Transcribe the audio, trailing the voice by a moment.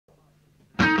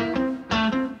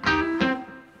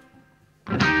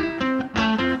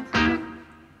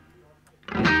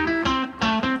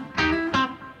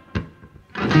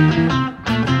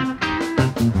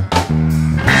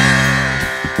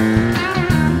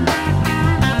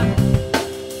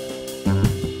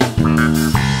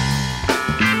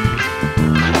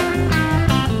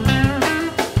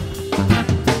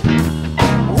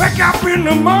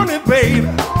morning, baby,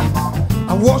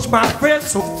 I wash my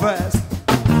face so fast.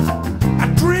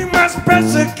 I drink my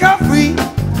special coffee,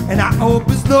 and I hope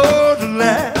it's not the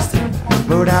last.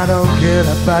 But I don't care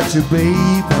about you,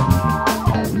 baby,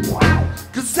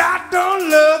 'cause I don't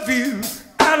love you,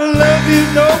 I don't love you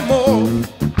no more.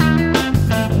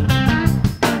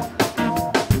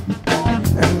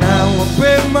 And now I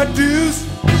pay my dues,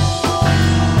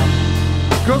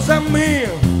 'cause I'm in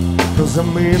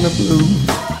the blues.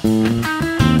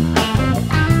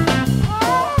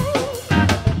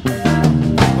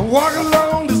 I walk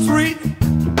along the street,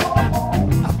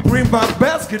 I bring my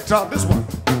bass guitar, this one.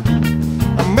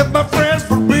 I met my friends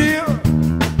for beer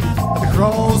at the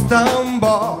Crosstown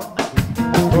bar.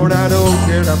 But I don't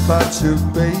care about you,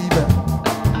 baby,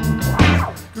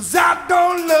 'cause I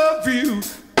don't love you,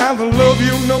 I don't love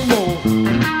you no more.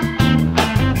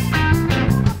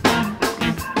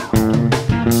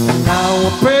 And now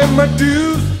I pay my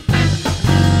dues,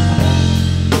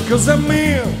 'cause I'm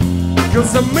in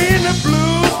the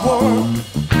blues world.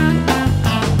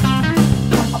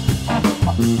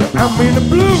 I'm in the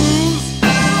blues.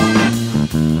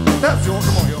 That's yours,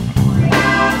 come on, yo.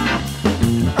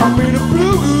 I'm in the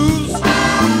blues.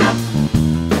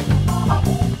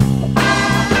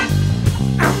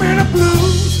 I'm in the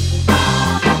blues.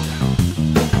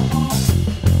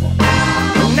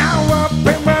 Now I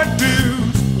pay my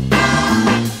dues.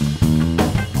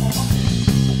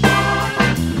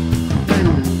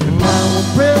 And now I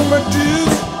pay my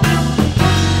dues,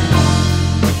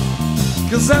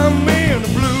 'cause I'm in the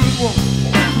blues world.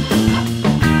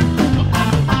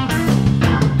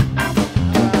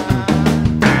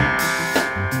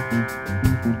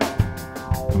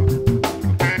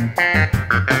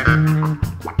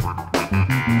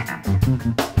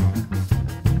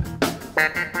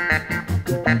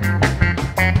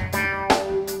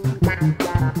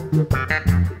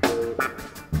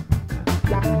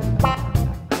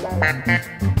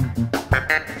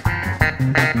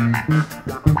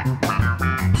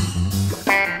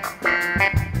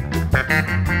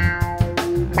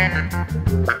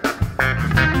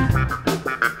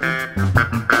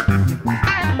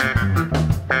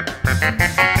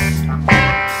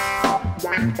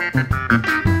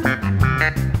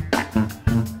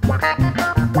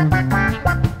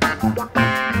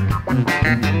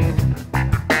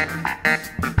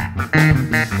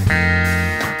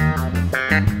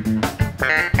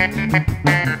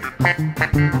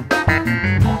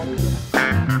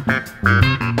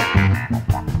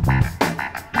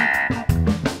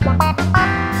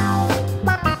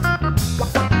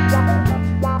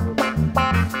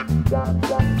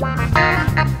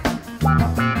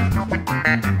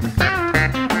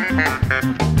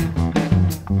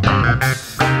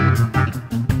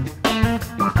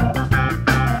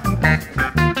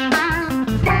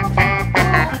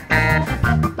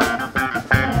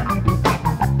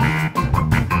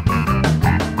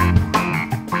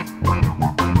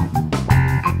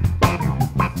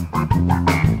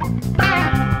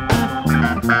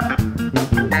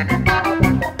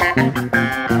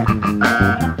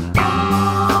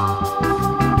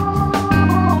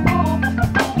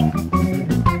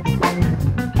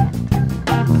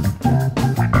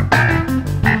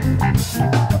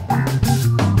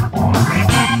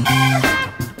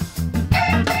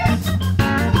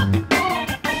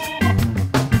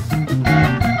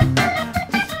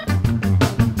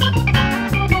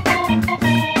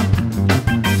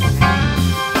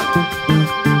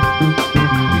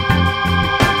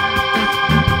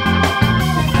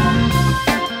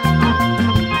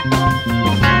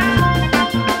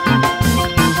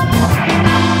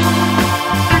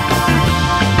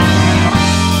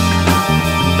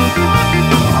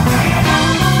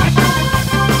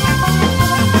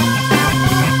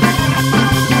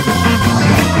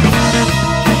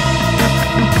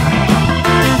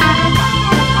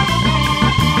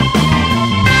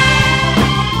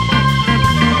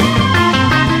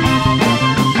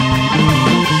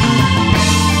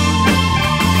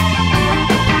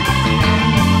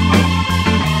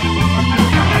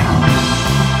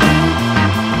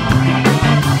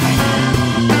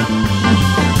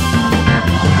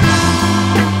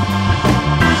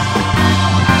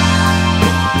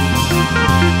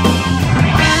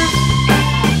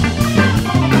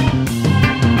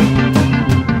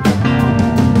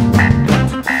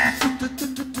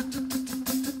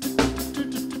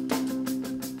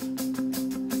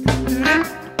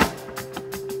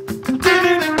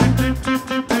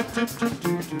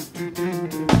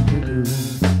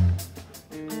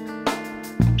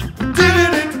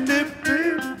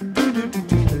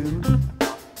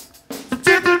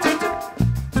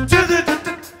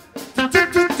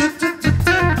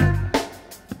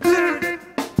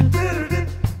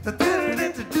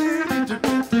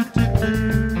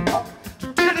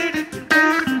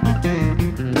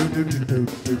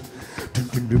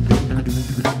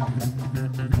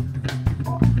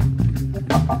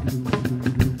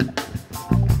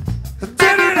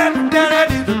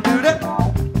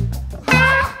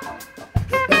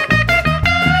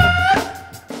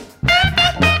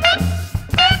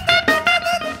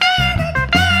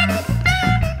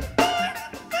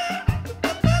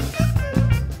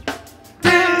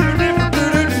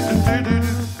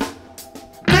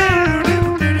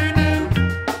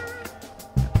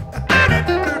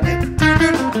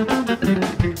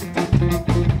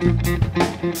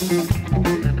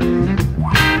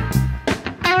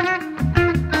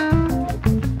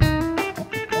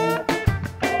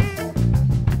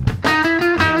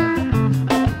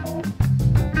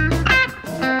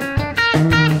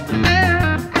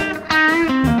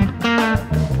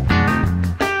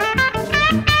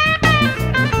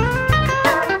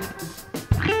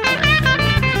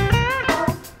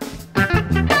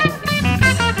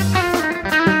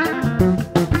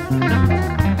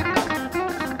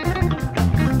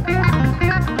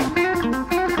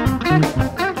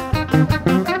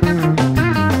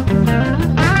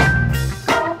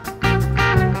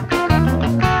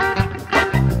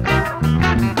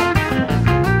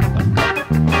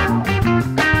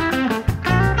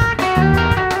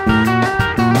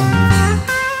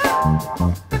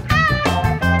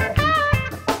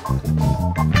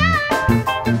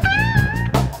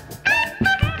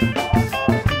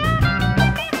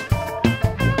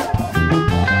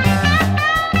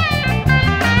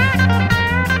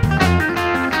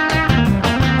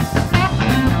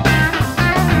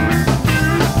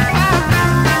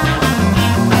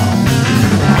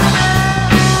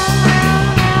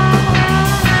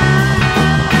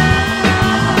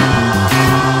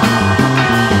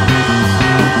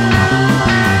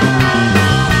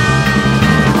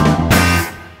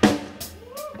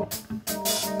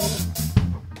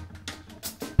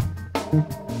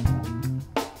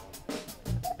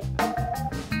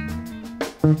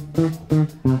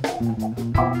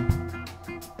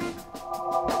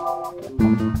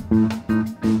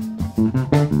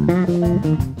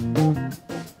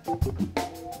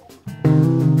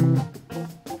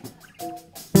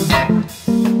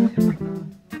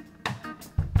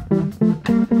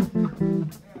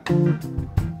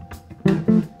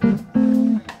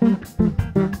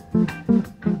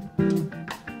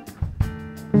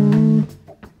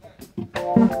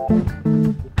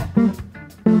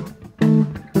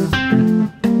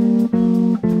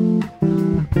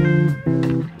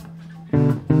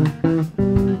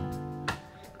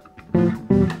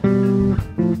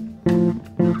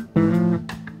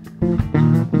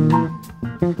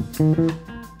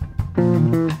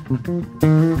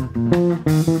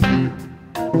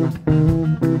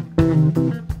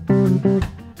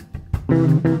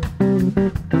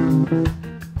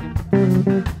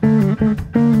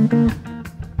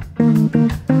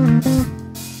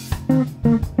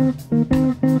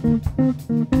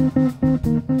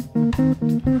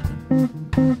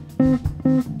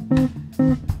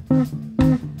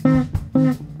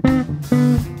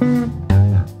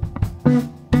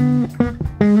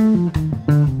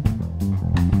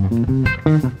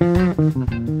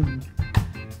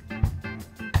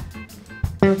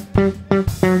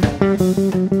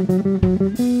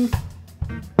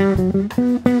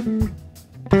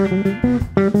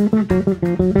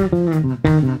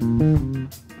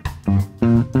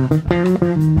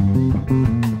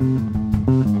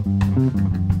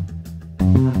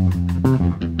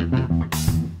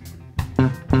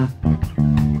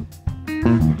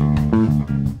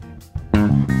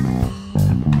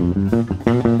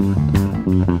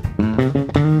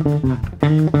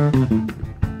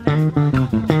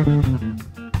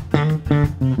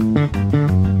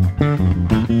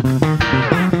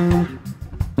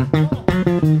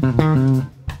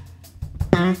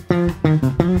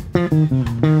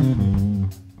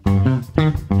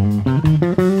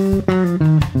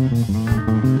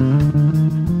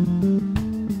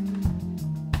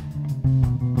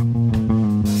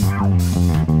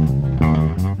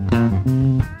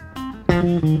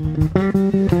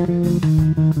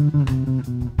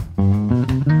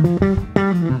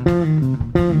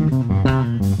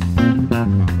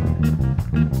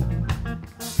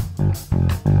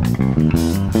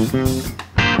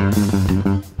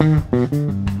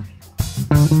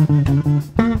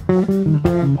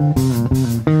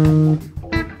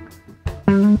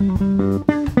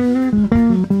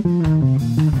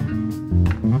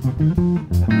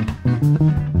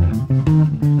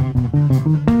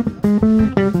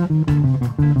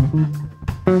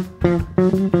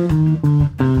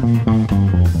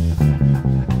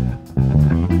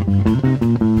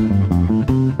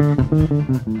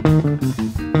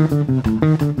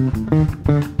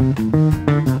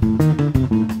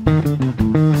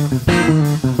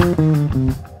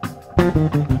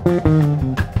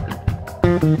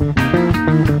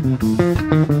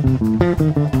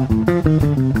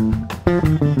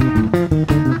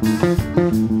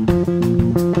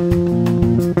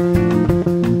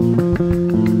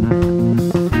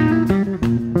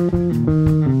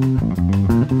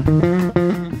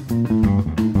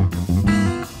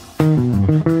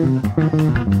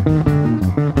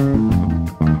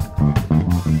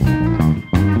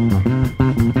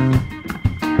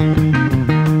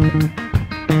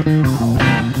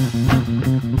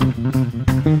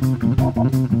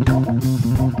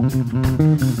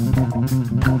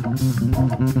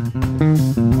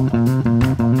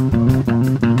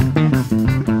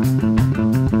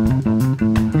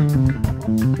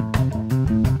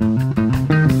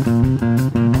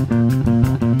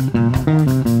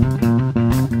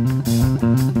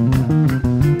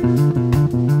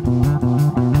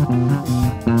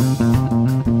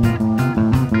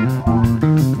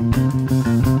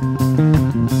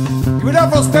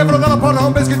 Stefano Dellaporta,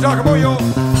 un biscuit gioca boio.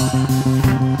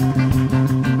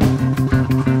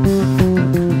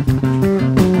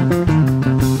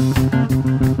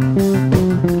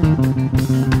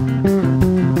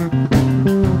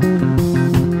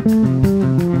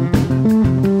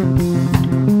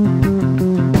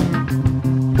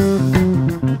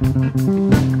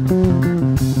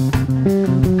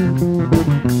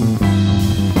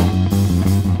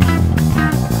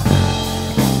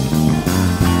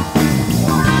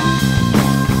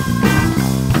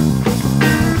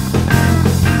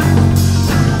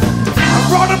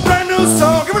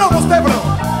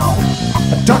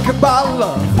 Talk about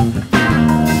love,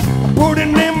 put it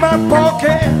in my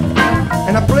pocket,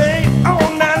 and I play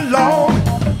all night long.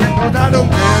 But I don't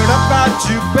care about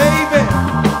you, baby,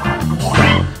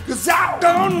 'cause I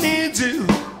don't need you,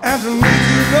 I don't need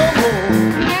you no more.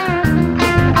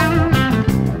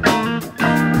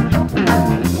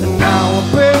 Now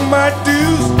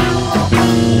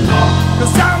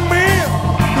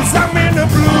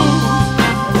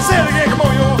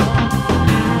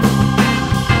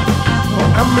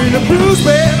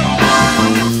said,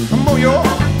 I'm on your,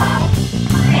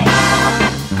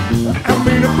 I'm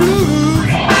in the blues.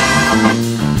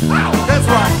 Oh, that's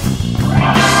right.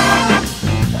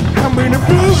 I'm in the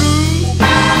blues.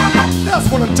 That's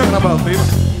what I'm talking about, baby.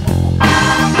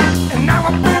 And now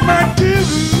I pay my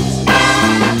dues.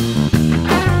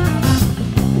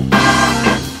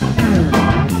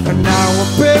 And now I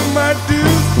pay my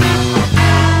dues.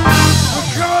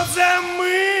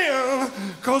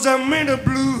 Cause I'm in the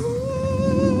blues.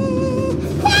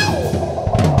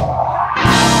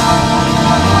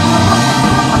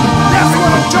 That's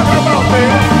what I'm talking about,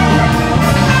 baby.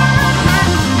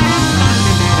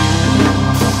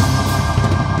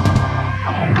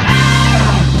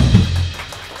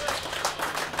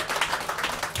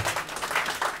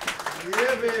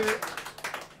 Yeah, baby.